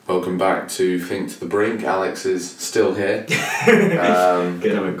welcome back to Think to the Brink. Alex is still here. Good, I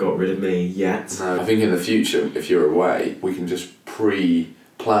haven't got rid of me yet. No, I think in the future, if you're away, we can just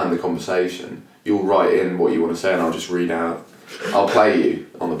pre-plan the conversation. You'll write in what you want to say and I'll just read out. I'll play you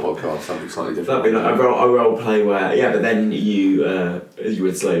on the podcast, something slightly different. That'd be like a role play where, yeah, but then you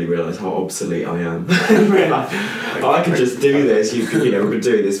would slowly realise how obsolete I am. I could just do this. We've been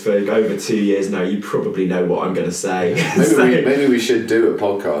doing this for over 2 years now. You probably know what I'm going to say. Maybe we should do a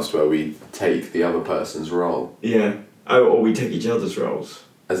podcast where we take the other person's role. Yeah. Oh, or we take each other's roles.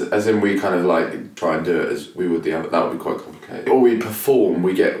 As in we kind of like try and do it as we would the other. That would be quite complicated. Or we perform.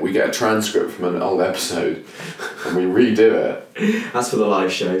 We get a transcript from an old episode, and we redo it. That's for the live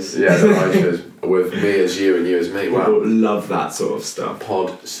shows. Yeah, the live shows with me as you and you as me. Wow. People love that sort of stuff.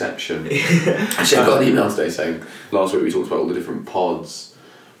 Podception. Actually, I got an email today saying last week we talked about all the different pods,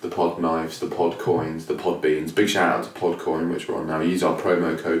 the pod knives, the pod coins, the pod beans. Big shout out to Podcoin, which we're on now. Use our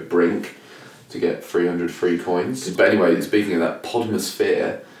promo code BRINK to get 300 free coins. But anyway, speaking of that,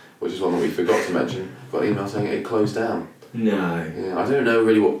 Podmosphere, which is one that we forgot to mention, got an email saying it closed down. No. Yeah, I don't know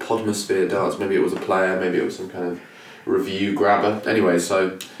really what Podmosphere does. Maybe it was a player, maybe it was some kind of review grabber. Anyway,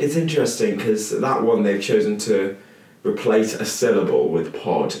 so... It's interesting because that one they've chosen to replace a syllable with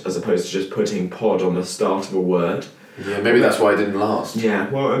pod as opposed to just putting pod on the start of a word. Yeah, maybe that's why it didn't last. Yeah,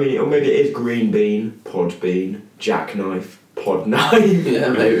 well, I mean, or maybe it is green bean, pod bean, jackknife, pod knife. Yeah,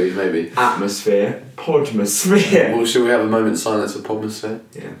 maybe. Atmosphere, podmosphere. Well, shall we have a moment's silence for Podmosphere?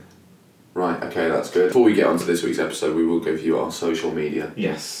 Yeah. Right, okay, that's good. Before we get on to this week's episode, we will give you our social media.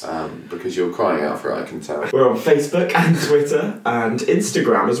 Yes. Because you're crying out for it, I can tell. We're on Facebook and Twitter and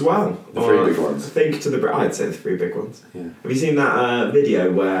Instagram as well. The three big ones. Think to the... I'd say the three big ones. Yeah. Have you seen that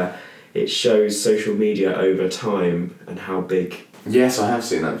video where it shows social media over time and how big... Yes, I have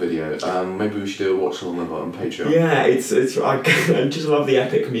seen that video. Maybe we should do a watch along on Patreon. Yeah, it's I just love the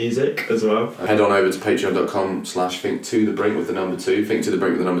epic music as well. Head on over to patreon.com/thinktothebrink with the number 2. Think to the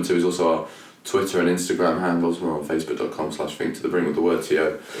brink with the number 2 is also our Twitter and Instagram handles. We're on facebook.com/thinktothebrink with the word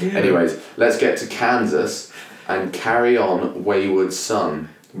TO. Yeah. Anyways, let's get to Kansas and Carry On Wayward Son.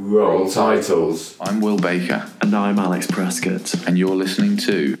 Roll titles. I'm Will Baker. And I'm Alex Prescott. And you're listening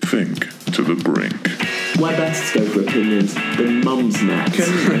to Think to the Brink. Where best go for opinions than mum's net.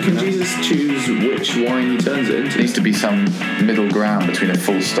 Can Jesus choose which wine he turns it into? There needs to be some middle ground between a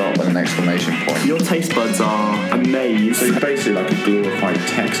full stop and an exclamation point. Your taste buds are amazed. So he's basically like a glorified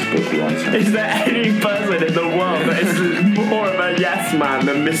textbook writer. Is there any person in the world that is more of a yes man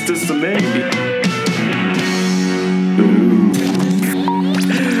than Mr. Smith?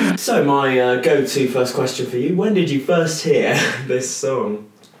 So my go-to first question for you, when did you first hear this song?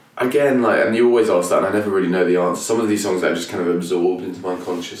 Again, and you always ask that and I never really know the answer. Some of these songs are just kind of absorbed into my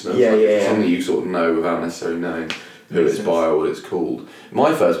consciousness. Yeah. Something you sort of know without necessarily knowing who it's by or what it's called.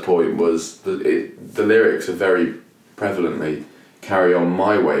 My first point was the lyrics are very prevalently Carry On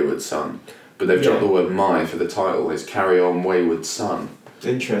My Wayward Son, but they've dropped the word my for the title. It's Carry On Wayward Son.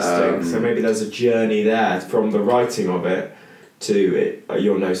 Interesting. So maybe there's a journey there from the writing of it to it.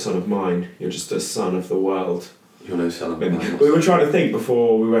 You're no son of mine. You're just a son of the world. You're no son of mine. We were trying to think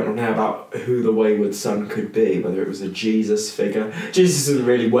before we went on air about who the wayward son could be. Whether it was a Jesus figure. Jesus isn't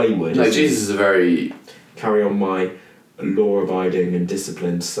really wayward. No, Jesus is a very Carry On My law-abiding and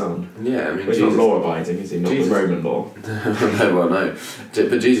disciplined son. Yeah, I mean, he's not law-abiding, is he? Not the Roman law. No.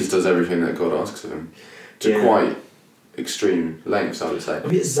 But Jesus does everything that God asks of him to quite extreme lengths, I would say. I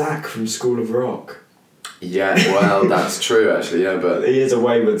mean, it's Zach from School of Rock. Yeah, well, that's true actually. Yeah, but he is a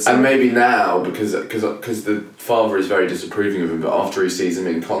wayward son. And maybe now because the father is very disapproving of him, but after he sees him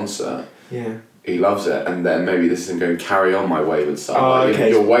in concert, he loves it, and then maybe this is him going, Carry on, my wayward son. Oh,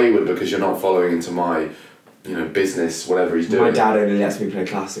 okay. You're wayward because you're not following into my, business, whatever he's doing. My dad only lets me play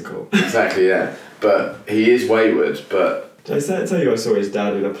classical. Exactly, yeah. But he is wayward. But did I tell you I saw his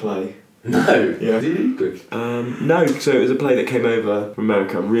dad in a play? No. Yeah. Did you? No. So it was a play that came over from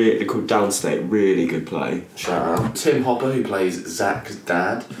America. Really called Downstate. Really good play. Shout out. Tim Hopper, who plays Zach's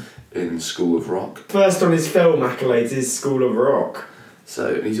dad in School of Rock. First on his film accolades is School of Rock.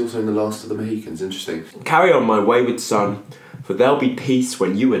 So and he's also in The Last of the Mohicans. Interesting. Carry on, my wayward son, for there'll be peace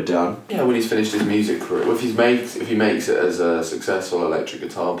when you are done. Yeah, when he's finished his music career. Well, if he makes it as a successful electric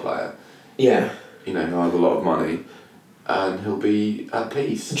guitar player. Yeah. He'll have a lot of money. And he'll be at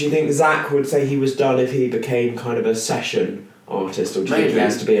peace. Do you think Zach would say he was done if he became kind of a session artist, or do you think he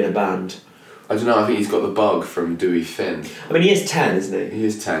has to be in a band? I don't know, I think he's got the bug from Dewey Finn. I mean, he is 10, isn't he? He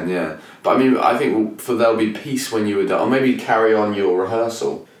is 10, yeah. But I mean, I think for There'll Be Peace When You Were Done, or maybe Carry On Your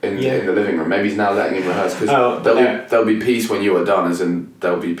Rehearsal in the living room. Maybe he's now letting him rehearse, because there'll be peace when you are done, as in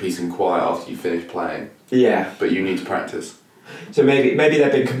there'll be peace and quiet after you finish playing. Yeah. But you need to practice. So maybe there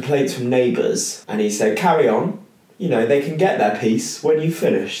have been complaints from neighbours, and he said, "Carry on. You know, they can get their piece when you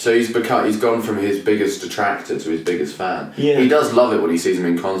finish." So he's gone from his biggest detractor to his biggest fan. Yeah. He does love it when he sees him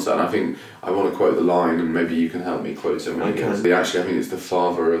in concert, and I think I want to quote the line, and maybe you can help me quote it when he goes. Actually, I think it's the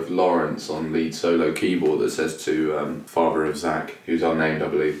father of Lawrence on lead solo keyboard that says to father of Zach, who's unnamed, I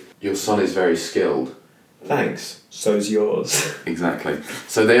believe, "Your son is very skilled." Thanks. So's yours. Exactly.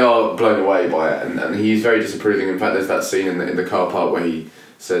 So they are blown away by it, and he's very disapproving. In fact, there's that scene in the car park where he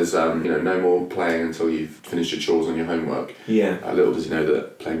says, no more playing until you've finished your chores and your homework. Yeah. Little does he know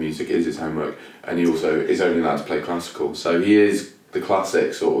that playing music is his homework, and he also is only allowed to play classical. So he is the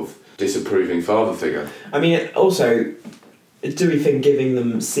classic sort of disapproving father figure. I mean, also, do we think giving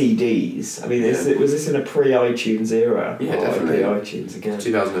them CDs? I mean, was this in a pre-iTunes era? Yeah, definitely. iTunes again.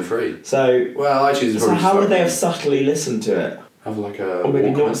 2003. So, well, iTunes is probably how would they have subtly listened to it? Have like a or maybe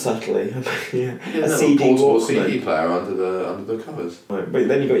Walkman. not subtly. Yeah, a CD portable Walkman. CD player under the covers. Right, but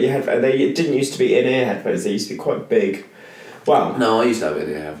then you got your headphones. They didn't used to be in-ear headphones. They used to be quite big. Well, no, I used to have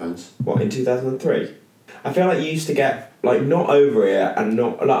in-ear headphones. What, in 2003? I feel like you used to get like not over ear and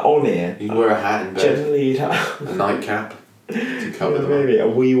not like on ear. You wear a hat in bed. Generally, you'd have a nightcap to cover them. Maybe a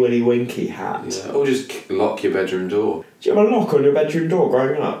wee willy winky hat. Yeah, or just lock your bedroom door. Do you have a lock on your bedroom door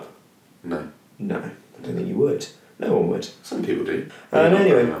growing up? No. No, I don't think you would. No one would. Some people do. And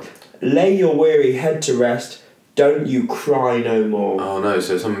anyway, lay your weary head to rest. Don't you cry no more. Oh no,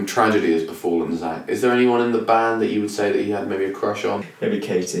 so some tragedy has befallen Zach. Is there anyone in the band that you would say that he had maybe a crush on? Maybe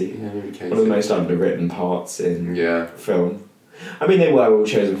Katie. Yeah, maybe Katie. One of the most underwritten parts in Yeah. film. I mean, they were all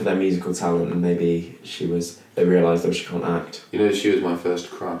chosen for their musical talent, and maybe they realised that she can't act. You know, she was my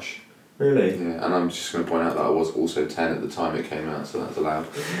first crush. Really? Yeah, and I'm just going to point out that I was also 10 at the time it came out, so that's allowed.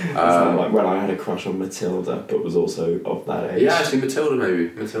 It's not like when I had a crush on Matilda, but was also of that age. Yeah, actually, Matilda maybe.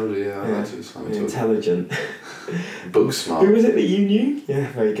 Matilda, yeah, I liked it. Matilda. Intelligent. Book smart. Who was it that you knew? Yeah,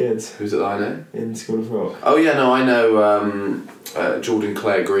 very good. Who's it that I know? In School of Rock. Oh yeah, no, I know Jordan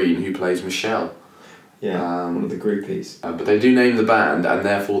Clare Green, who plays Michelle. Yeah, one of the groupies. But they do name the band and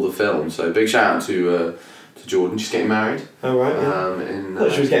therefore the film, so big shout out to Jordan. She's getting married. Oh right, yeah. I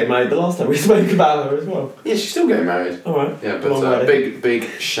thought she was getting married the last time we spoke about her as well. Yeah, she's still getting married. Alright. Yeah, but big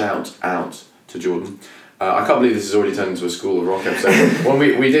shout out to Jordan. I can't believe this has already turned into a School of Rock episode. When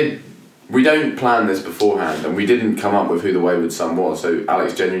we don't plan this beforehand, and we didn't come up with who the Wayward Son was, so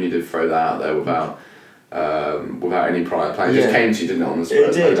Alex genuinely did throw that out there without any prior plan. It just came to you, didn't it, on the spur?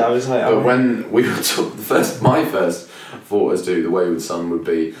 It did, I was like... But when we were my first thought as to the Wayward Son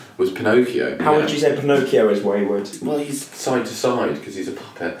was Pinocchio. How would you say Pinocchio is wayward? Well, he's side to side because he's a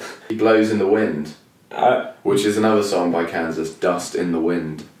puppet. He blows in the wind, which is another song by Kansas, Dust in the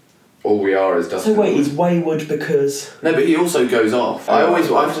Wind. All we are is dust in the wind. So wait, he's wayward because... No, but he also goes off. I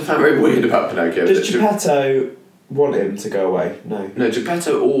have to find very weird about Pinocchio. Does Geppetto want him to go away? No. No,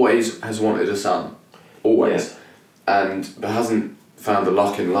 Geppetto always has wanted a son. Always. Yeah. But hasn't found the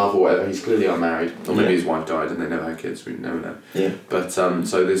luck in love or whatever. He's clearly unmarried. Or maybe his wife died and they never had kids. We never know. Yeah. But so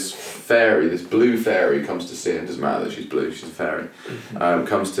this fairy, this blue fairy comes to see him. Doesn't matter that she's blue, she's a fairy.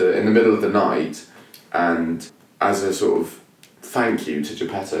 Comes to, in the middle of the night, and as a sort of thank you to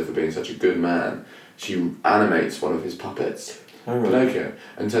Geppetto for being such a good man, she animates one of his puppets, Pinocchio,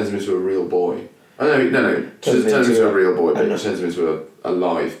 and turns him into a real boy. Oh, no. Turns him into a real boy, but turns him into a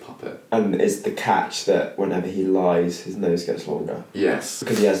live puppet. And is the catch that whenever he lies, his nose gets longer? Yes.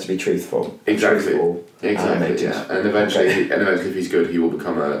 Because he has to be truthful. Exactly. Animated. Yeah. And eventually, if he's good, he will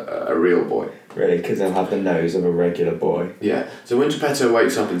become a real boy. Really, because he'll have the nose of a regular boy. Yeah. So when Geppetto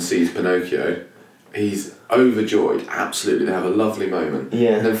wakes up and sees Pinocchio, he's overjoyed. Absolutely, they have a lovely moment.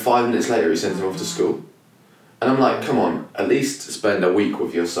 Yeah. And then 5 minutes later, he sends him off to school. And I'm like, come on, at least spend a week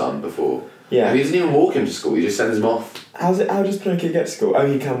with your son before. Yeah. And he doesn't even walk him to school, he just sends him off. How does Pinocchio get to school? Oh,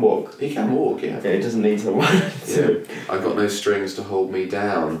 he can walk. He can walk, yeah. Okay, he doesn't need someone to... Yeah. I've got no strings to hold me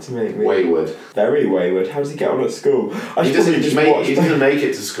down. To make me... Wayward. Very wayward. How does he get on at school? He doesn't make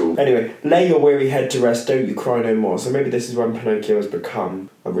it to school. Anyway, lay your weary head to rest, don't you cry no more. So maybe this is when Pinocchio has become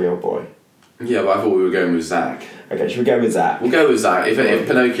a real boy. Yeah, but I thought we were going with Zach. Okay, should we go with Zach? We'll go with Zach. If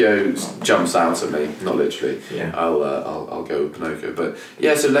Pinocchio jumps out at me, not literally, yeah. I'll go with Pinocchio. But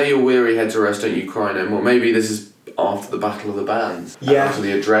yeah, so lay your weary head to rest, don't you cry no more. Maybe this is after the Battle of the Bands. Yeah. After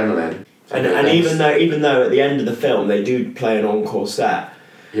the adrenaline. And even though at the end of the film they do play an encore set,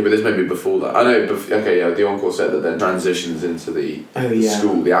 Yeah, but this may be before that. I know, the encore set that then transitions into the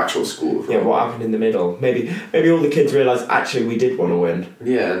school, the actual school of rock. Yeah, what happened in the middle? Maybe all the kids realised, actually, we did want to win.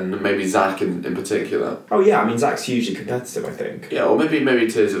 Yeah, and maybe Zach in particular. Oh yeah, I mean, Zach's hugely competitive, I think. Yeah, or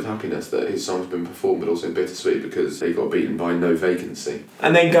maybe Tears of Happiness, that his song's been performed, but also Bittersweet because they got beaten by No Vacancy.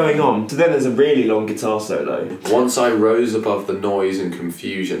 And then going on, so then there's a really long guitar solo. Once I rose above the noise and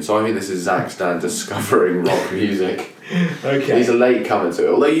confusion. So I think this is Zach's dad discovering rock music. Okay. He's a late comer to it.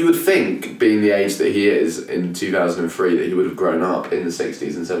 Although you would think, being the age that he is in 2003, that he would have grown up in the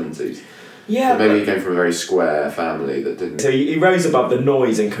 60s and 70s. Yeah. But maybe he came from a very square family that didn't... So he rose above the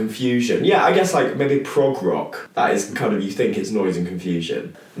noise and confusion. Yeah, I guess like maybe prog rock. That is kind of, you think it's noise and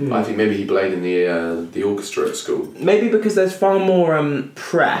confusion. I think maybe he played in the orchestra at school. Maybe because there's far more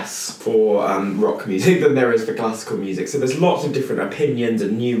press for rock music than there is for classical music. So there's lots of different opinions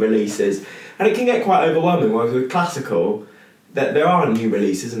and new releases. And it can get quite overwhelming. Whereas with classical, there are new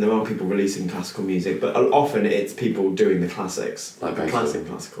releases and there are people releasing classical music, but often it's people doing the classics, Like the Beethoven.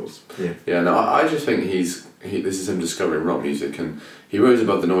 classicals. Yeah. Yeah, no, I just think this is him discovering rock music, and he rose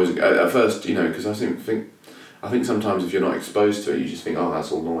above the noise. At first, because I think sometimes if you're not exposed to it, you just think, oh,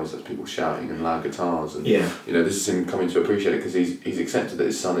 that's all noise, that's people shouting and loud guitars, and this is him coming to appreciate it because he's accepted that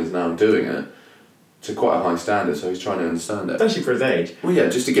his son is now doing it to quite a high standard, so he's trying to understand it. Especially for his age. Well, yeah,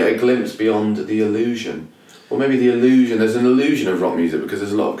 just to get a glimpse beyond the illusion. Or maybe the illusion, there's an illusion of rock music because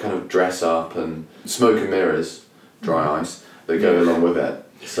there's a lot of kind of dress up and smoke and mirrors, dry ice, that go along with it.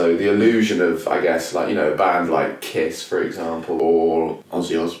 So the illusion of, I guess, like, a band like Kiss, for example, or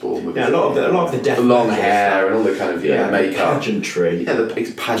Ozzy Osbourne. With Yeah, a lot of the death the long metal hair stuff. and all the kind of makeup. Pageantry. Yeah,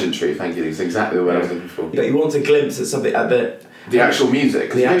 it's pageantry, thank you, it's exactly the word I was looking for. But you want a glimpse at something at The actual music,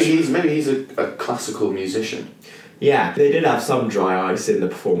 because The maybe he's a classical musician. Yeah, they did have some dry ice in the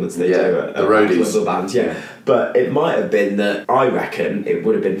performance they do at the roadies. the bands, But it might have been that, I reckon, it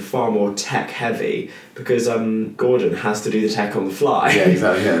would have been far more tech heavy because Gordon has to do the tech on the fly. Yeah,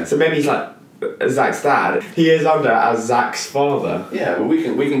 exactly, yeah. So maybe he's like Zach's dad. He is under as Zach's father. Yeah, well, we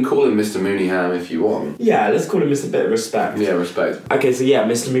can call him Mr. Mooneyham if you want. Yeah, let's call him just a bit of respect. Yeah, respect. Okay, so yeah,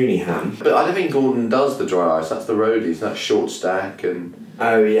 Mr. Mooneyham. But I don't think Gordon does the dry ice, that's the roadies, that's Short Stack and...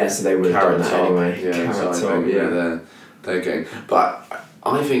 Oh yeah, so they would have done Carrot that Top. anyway. Yeah, Carrot sorry, Top, yeah. They're getting... But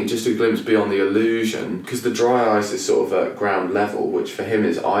I think just a glimpse beyond the illusion, because the dry ice is sort of at ground level, which for him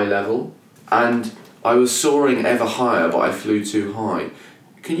is eye level, and I was soaring ever higher, but I flew too high.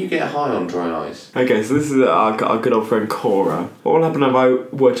 Can you get high on dry ice? Okay, so this is our good old friend Cora. What will happen if I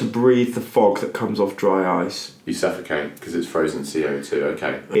were to breathe the fog that comes off dry ice? You suffocate, because it's frozen CO2,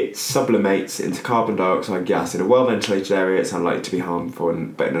 okay. It sublimates into carbon dioxide gas. In a well-ventilated area, it's unlikely to be harmful,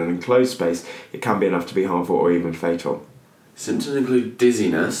 but in an enclosed space, it can be enough to be harmful or even fatal. Symptoms include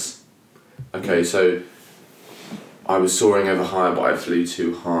dizziness. Okay, so I was soaring ever higher, but I flew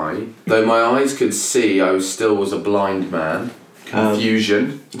too high. Though my eyes could see, I still was a blind man.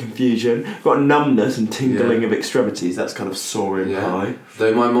 Confusion. Got numbness and tingling of extremities. That's kind of soaring high.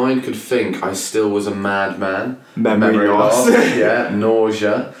 Though my mind could think, I still was a madman. Memory loss.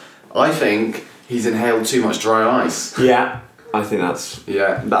 Nausea. I think he's inhaled too much dry ice. Yeah, I think that's the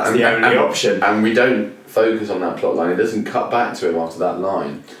only option. And we don't focus on that plot line. It doesn't cut back to him after that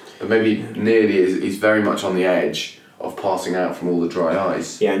line. But maybe nearly he's very much on the edge of passing out from all the dry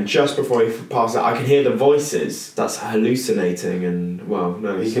ice. Yeah, and just before he passes out, I can hear the voices. That's hallucinating, and well,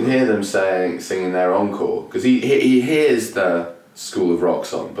 no. He can hear them singing their encore because he hears the School of Rock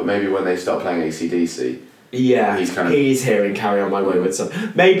song, but maybe when they start playing AC/DC, he's hearing "Carry On My Wayward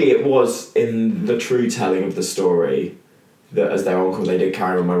Son." Maybe it was in the true telling of the story that as their encore they did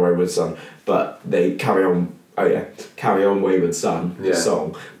 "Carry On My Wayward Son," but they Carry On Wayward Son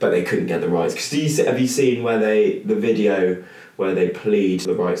song, but they couldn't get the rights. Because have you seen the video where they plead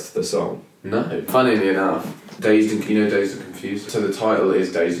the rights to the song? No. Funnily enough, Dazed and Confused. So the title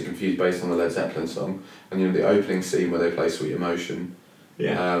is Dazed and Confused based on the Led Zeppelin song, and the opening scene where they play Sweet Emotion.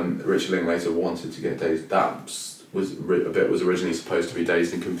 Yeah. Richard Linklater wanted to get Dazed. That was originally supposed to be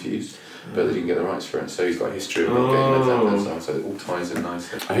Dazed and Confused, but they didn't get the rights for it. So he's got a history of not getting Led Zeppelin songs. So it all ties in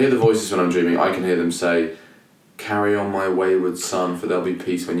nicely. I hear the voices when I'm dreaming. I can hear them say, "Carry on my wayward son, for there'll be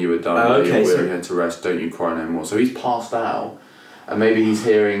peace when you are done. We're here to rest, don't you cry no more." So he's passed out, and maybe he's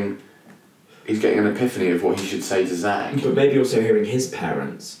getting an epiphany of what he should say to Zach. But maybe also hearing his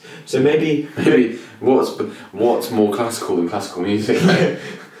parents. So maybe what's more classical than classical music?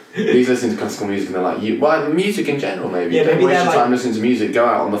 He's listening to classical music and they're like, music in general maybe. Yeah, don't waste your time listening to music, go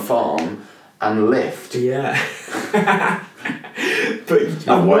out on the farm and lift. Yeah. But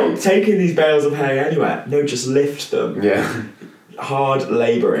I'm not taking these bales of hay anywhere. No, just lift them. Yeah. hard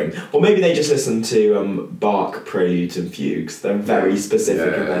labouring. Or maybe they just listen to Bach preludes and fugues. They're very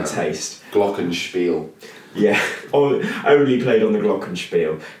specific in their taste. Glockenspiel. Yeah, only played on the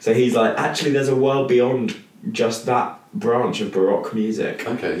Glockenspiel. So he's like, actually, there's a world beyond just that branch of Baroque music.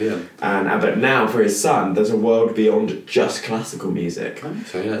 Okay, yeah. But now for his son, there's a world beyond just classical music.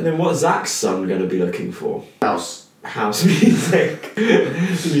 So yeah. And then what's Zach's son going to be looking for? House music.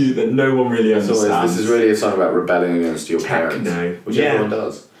 Music that no one really understands. This is really a song about rebelling against your parents. Techno. Which everyone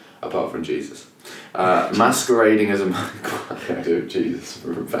does, apart from Jesus. Masquerading as a man. I do Jesus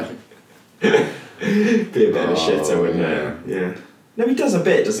for rebelling. Be a bit of a shitter, wouldn't it? Yeah. No, he does a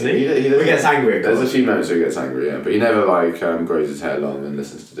bit, doesn't he? He gets angry. There's a few moments where he gets angry, yeah, but he never grows his hair long and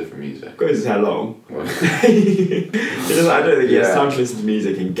listens to different music. Grows his hair long. He doesn't. I don't think he has time to listen to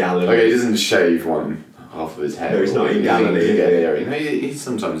music in Galilee. Okay, he doesn't shave half of his hair. No, he's not in Galilee. No, he's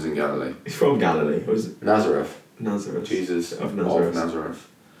sometimes in Galilee. He's from Galilee. Was it? Nazareth. Jesus of Nazareth.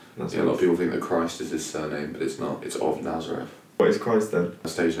 Yeah, a lot of people think that Christ is his surname, but it's not. It's of Nazareth. What is Christ then? A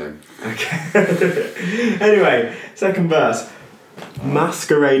stage name. Okay. Anyway, second verse.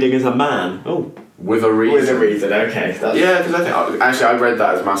 Masquerading as a man. Oh. With a reason. With a reason, okay. Yeah, because I read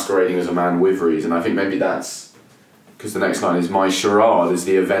that as masquerading as a man with reason. I think maybe that's because the next line is my charade is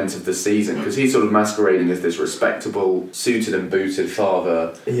the event of the season, because he's sort of masquerading as this respectable, suited and booted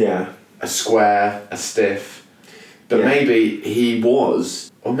father. Yeah. A square, a stiff. But maybe he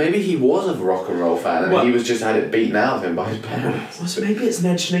was, or maybe he was a rock and roll fan and he was just had it beaten out of him by his parents. Well, so maybe it's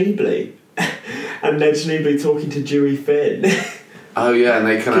Ned Schneebly. And Ned Schneebly talking to Dewey Finn. Oh yeah, and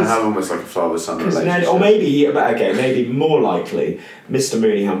they kind of have almost like a father-son relationship. Ned, or maybe more likely, Mr.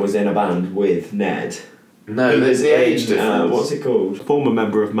 Mooneyham was in a band with Ned. No, there's the age difference. What's it called? Former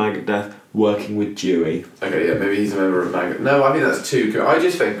member of Megadeth working with Dewey. Okay, yeah, maybe he's a member of Megadeth. No, I think that's too cool. I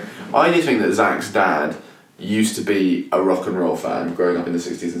just think that Zach's dad used to be a rock and roll fan growing up in the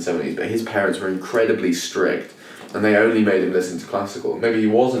 60s and 70s, but his parents were incredibly strict and they only made him listen to classical. Maybe he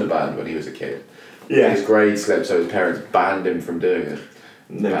was in a band when he was a kid. Yeah. His grade slipped, so his parents banned him from doing it.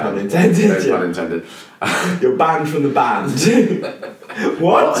 No pun intended. No pun intended. You're banned from the band.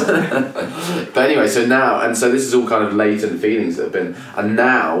 What? But anyway, so this is all kind of latent feelings that have been, and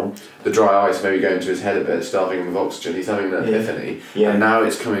now the dry ice maybe going to his head a bit, starving him of oxygen. He's having an epiphany, and now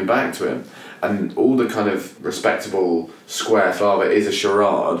it's coming back to him. And all the kind of respectable square father is a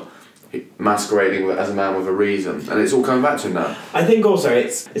charade, masquerading as a man with a reason, and it's all coming back to him now. I think also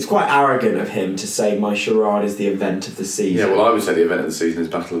it's quite arrogant of him to say my charade is the event of the season. Yeah, well, I would say the event of the season is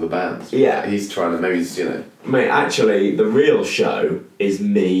Battle of the Bands. Yeah. He's trying to, Mate, actually, the real show is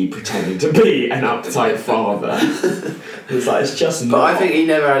me pretending to be an uptight father. It's just not. But I think he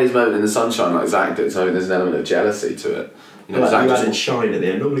never had his moment in the sunshine like Zach did, so I think there's an element of jealousy to it. You added shine at the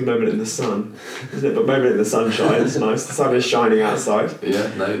end. Normally moment in the sun, isn't it? But moment in the sunshine is nice. The sun is shining outside.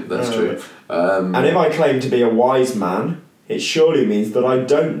 Yeah, no, that's true. And if I claim to be a wise man, it surely means that I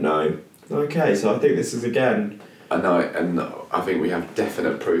don't know. Okay, so I think this is again... And I think we have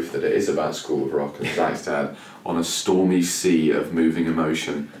definite proof that it is about School of Rock and Zach's dad on a stormy sea of moving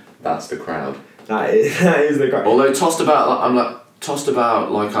emotion. That's the crowd. That is the crowd. Although tossed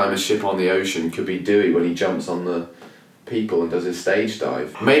about like I'm a ship on the ocean could be Dewey when he jumps on the people and does his stage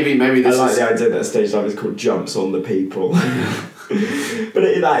dive. Maybe this I like the idea that a stage dive is called jumps on the people. But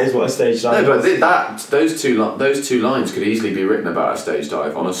that is what a stage dive is. But those two lines could easily be written about a stage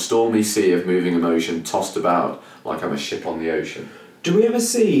dive on a stormy sea of moving emotion, tossed about like I'm a ship on the ocean. Do we ever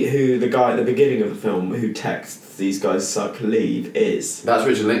see who the guy at the beginning of the film who texts these guys suck leave is? That's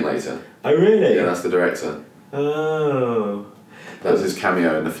Richard Linklater. Oh really? Yeah, that's the director. Oh. That's his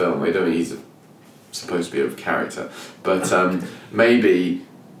cameo in the film. I don't think he's supposed to be of character, but maybe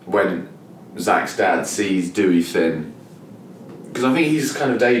when Zach's dad sees Dewey Finn, because I think he's kind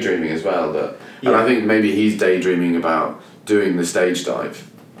of daydreaming as well, and I think maybe he's daydreaming about doing the stage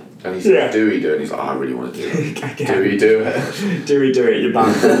dive, and he's like, Dewey do it, and he's like, I really want to do it. Dewey do it. Dewey do it, you're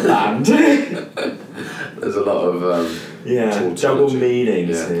banned from the band. There's a lot of double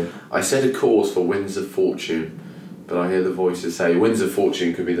meanings here. I set a course for Winds of Fortune, but I hear the voices say Winds of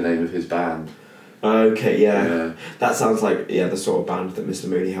Fortune could be the name of his band. Okay, yeah. That sounds like the sort of band that Mr.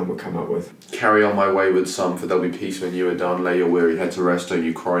 Mooneyham would come up with. Carry on my wayward son, for there'll be peace when you are done. Lay your weary head to rest, don't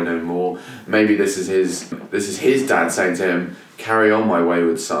you cry no more. Maybe this is his dad saying to him, carry on my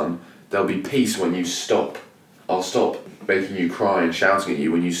wayward son, there'll be peace when you stop. I'll stop making you cry and shouting at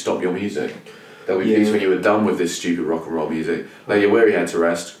you when you stop your music. There'll be peace when you are done with this stupid rock and roll music. Lay your weary head to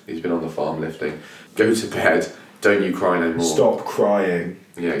rest. He's been on the farm lifting. Go to bed, don't you cry no more. Stop crying.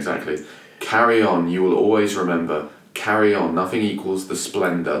 Yeah, exactly. Carry on, you will always remember. Carry on, nothing equals the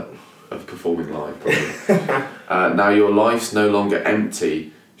splendour of performing live, probably. Now your life's no longer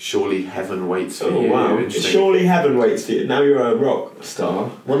empty. Surely heaven waits for you. wow. Interesting. Surely heaven waits for you. Now you're a rock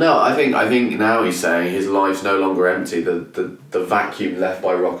star. Well, no, I think now he's saying his life's no longer empty. The vacuum left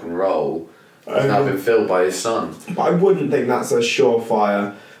by rock and roll has now been filled by his son. But I wouldn't think that's a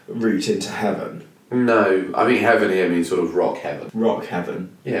surefire route into heaven. No, I think heaven here means sort of rock heaven. Rock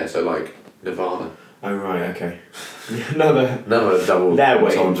heaven. Yeah, so like Nirvana. Oh, right, okay. Another double. They're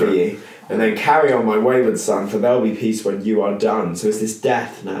waiting entendre. for you. And then carry on, my wayward son, for there'll be peace when you are done. So is this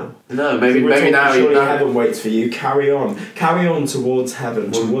death now? No, maybe Surely now heaven waits for you. Carry on towards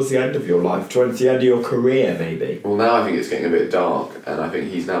heaven, towards the end of your life, towards the end of your career, maybe. Well, now I think it's getting a bit dark, and I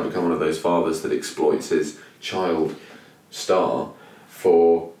think he's now become one of those fathers that exploits his child star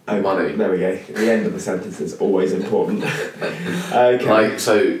for money. There we go. The end of the sentence is always important. Okay. Like,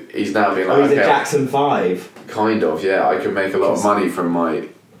 so he's now being like, he's a okay, Jackson 5. kind of, yeah. I can make a lot of money from my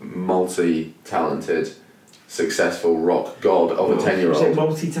multi-talented, successful rock god of a Is it 10-year-old.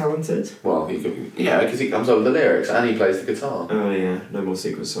 multi-talented? Well, because he comes up with the lyrics and he plays the guitar. Oh yeah, no more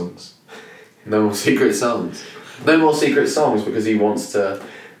secret songs. No more secret songs. No more secret songs because he wants to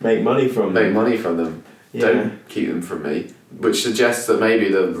Make money from make them. money from them. Yeah. Don't keep them from me. Which suggests that maybe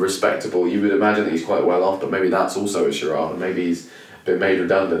the respectable, you would imagine that he's quite well off, but maybe that's also a charade. Maybe he's been made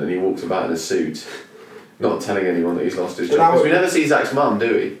redundant and he walks about in a suit, not telling anyone that he's lost his job. Because we never see Zach's mum,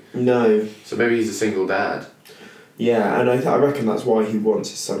 do we? No. So maybe he's a single dad. Yeah, and I reckon that's why he wants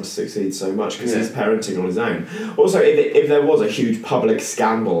his son to succeed so much, because Yeah. he's parenting on his own. Also, if there was a huge public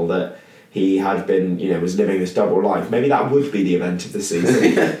scandal that he had been, was living this double life, maybe that would be the event of the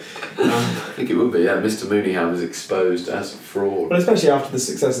season. I think it would be, yeah. Mr. Mooneyham is exposed as fraud. Well, especially after the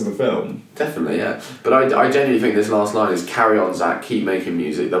success of the film. Definitely, yeah. But I genuinely think this last line is carry on, Zach, keep making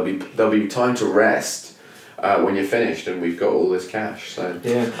music. There'll be time to rest when you're finished and we've got all this cash. So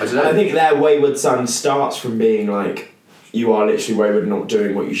Yeah. I don't know. And I think their wayward son starts from being like, you are literally wayward, not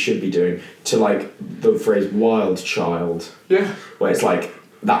doing what you should be doing, to like the phrase wild child. Yeah. Where it's like,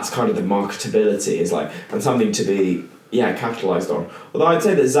 that's kind of the marketability, is like, and something to be, capitalised on. Although I'd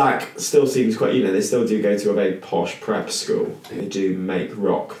say that Zach still seems quite, they still do go to a very posh prep school. They do make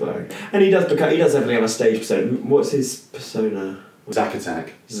rock though. And he does definitely have a stage persona. What's his persona? Zach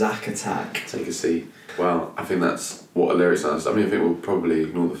Attack. Zach Attack. Take a seat. Well, I think that's what a lyric sounds. I mean, I think we'll probably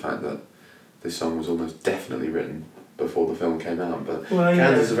ignore the fact that this song was almost definitely written before the film came out, but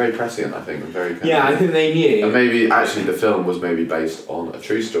Kansas are very prescient, I think, and very kind I think they knew. And maybe actually the film was maybe based on a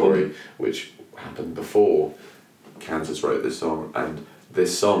true story which happened before Kansas wrote this song, and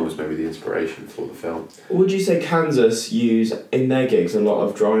this song was maybe the inspiration for the film. Would you say Kansas use in their gigs a lot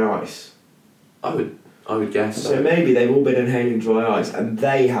of dry ice? I would guess So maybe they've all been inhaling dry ice and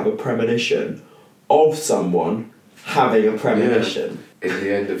they have a premonition of someone having a premonition. In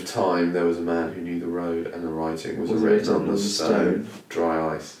the end of time, there was a man who knew the road, and the writing was written on the stone.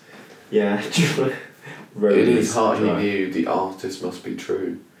 Dry ice. Yeah. In his heart, he knew the artist must be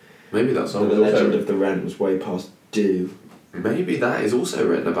true. Maybe that song The was legend also, of the rent was way past due. maybe that is also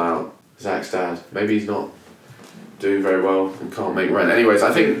written about Zach's dad. Maybe he's not doing very well and can't make rent. Anyways,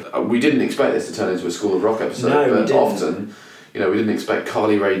 I think we didn't expect this to turn into a School of Rock episode, No, we but didn't. often, we didn't expect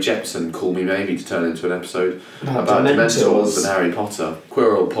Carly Rae Jepsen, Call Me Maybe, to turn into an episode About about Dementors. Dementors and Harry Potter.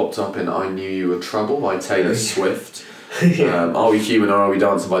 Quirrell popped up in I Knew You Were Trouble by Taylor Swift. Are We Human or Are We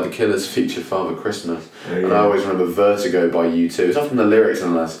Dancing by The Killers feature Father Christmas. And I always remember Vertigo by U2. It's often the lyrics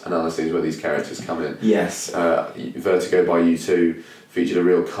analyses where these characters come in. Yes. Vertigo by U2 featured a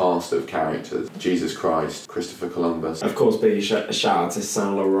real cast of characters. Jesus Christ, Christopher Columbus. Of course, big shout out to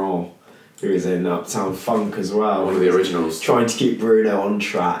Saint Laurent, who is in Uptown Funk as well. One of the originals. Trying to keep Bruno on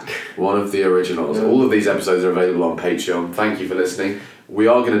track. One of the originals. Yeah. All of these episodes are available on Patreon. Thank you for listening. We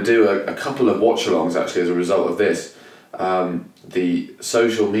are going to do a couple of watch-alongs actually as a result of this. The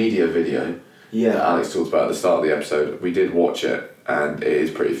social media video that Alex talked about at the start of the episode, we did watch it and it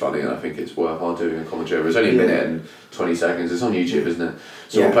is pretty funny, and I think it's worth our doing a commentary over. It's only a minute and 20 seconds. It's on YouTube, isn't it?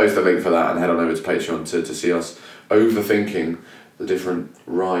 So we'll post the link for that and head on over to Patreon to see us overthinking the different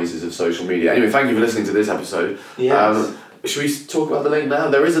rises of social media. Anyway, thank you for listening to this episode. Yes. Should we talk about the link now?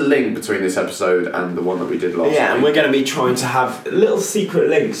 There is a link between this episode and the one that we did last Yeah, and week. we're going to be trying to have little secret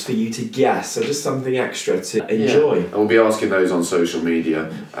links for you to guess, so just something extra to enjoy. And we'll be asking those on social media,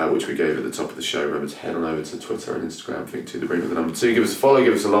 which we gave at the top of the show. Remember to head on over to Twitter and Instagram, Think to the Brink with the number 2. Give us a follow,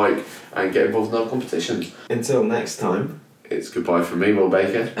 give us a like, and get involved in our competitions. Until next time, It's goodbye from me, Will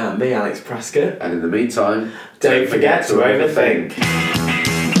Baker. and me, Alex Prescott. And in the meantime, Don't forget to overthink.